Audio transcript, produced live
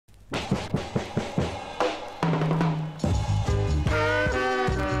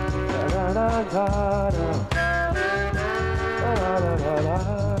da da. Da da da da da.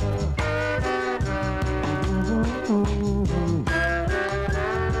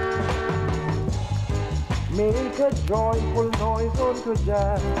 Make a joyful noise unto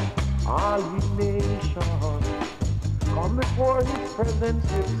Jah, all ye nations. Come before his presence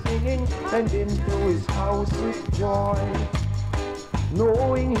with singing, and into his house with joy.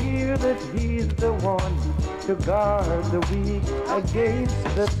 Knowing here that he's the one to guard the weak against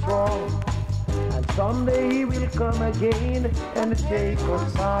the strong. And someday he will come again and take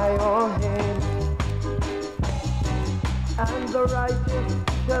us by our hand. And the righteous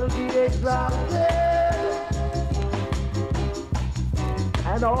shall be exalted,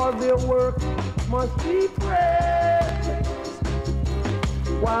 and all their work must be praised.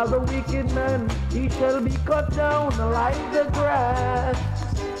 While the wicked man, he shall be cut down like the grass,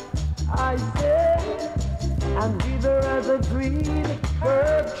 I say, and wither as a green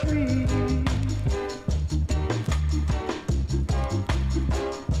herb tree.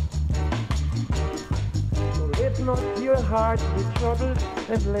 So let not your heart be troubled,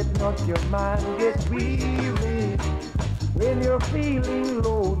 and let not your mind get weary. When you're feeling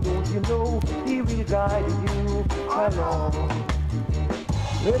low, don't you know he will guide you along.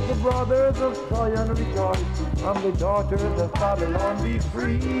 Let the brothers of Zion rejoice, and the daughters of Babylon be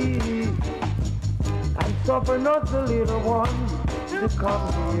free. And suffer not the little ones to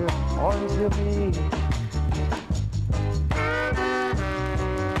come near unto me.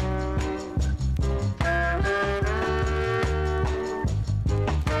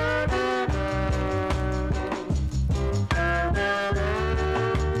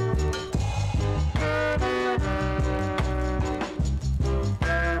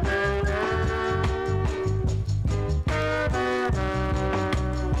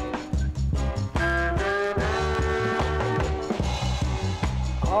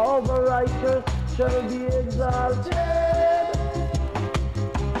 All the righteous shall be exalted,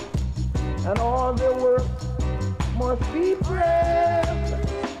 and all their works must be praised.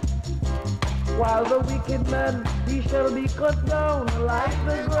 While the wicked man, he shall be cut down like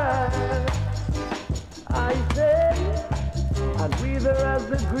the grass, I say, and wither as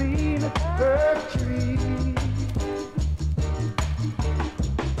the green herb tree.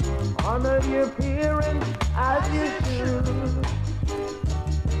 Honor your parents as you should,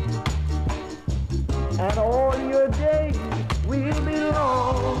 and all your days will be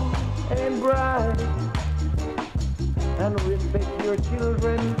long and bright. And respect your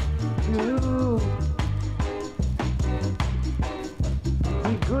children too.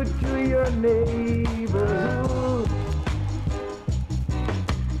 Be good to your neighborhood,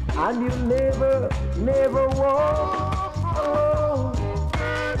 and you never walk alone.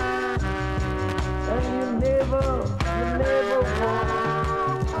 And you never walk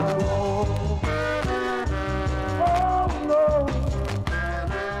alone.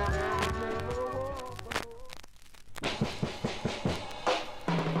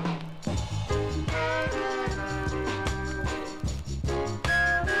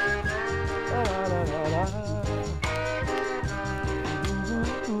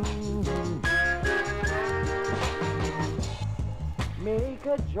 Make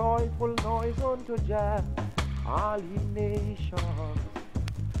a joyful noise unto Jah, all ye nations.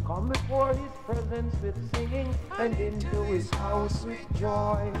 Come before his presence with singing, and into his house with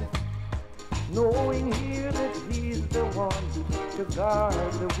joy. Knowing here that he's the one to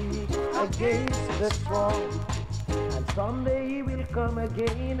guard the weak against the strong. And someday he will come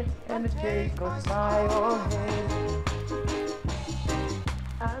again and take us by our hand.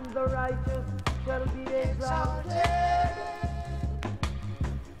 And the righteous shall be exalted,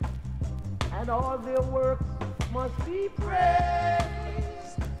 and all their works must be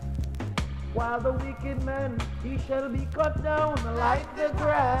praised. While the wicked man, he shall be cut down like the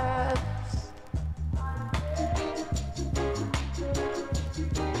grass.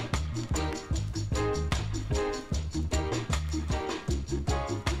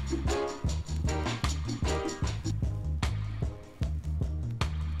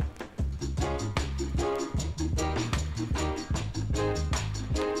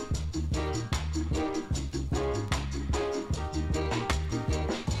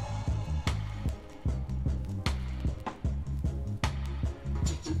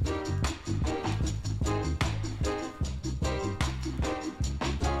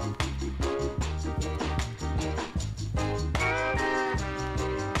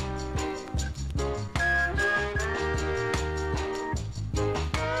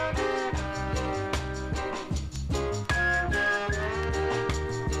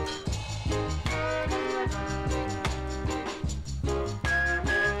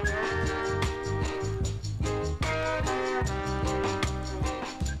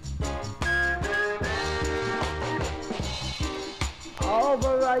 All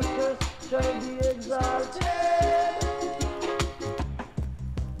the righteous shall be exalted,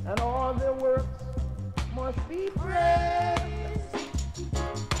 and all their works must be praised,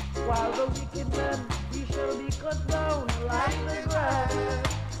 while the wicked man, he shall be cut down like the grass.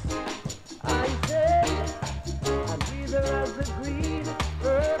 I say, and wither as the green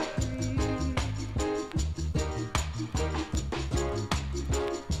earth tree.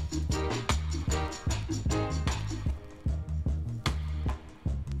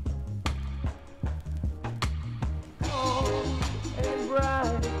 And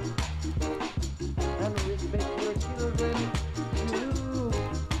bright, and respect your children too.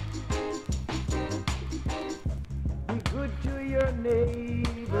 Be good to your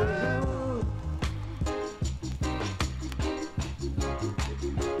neighbor.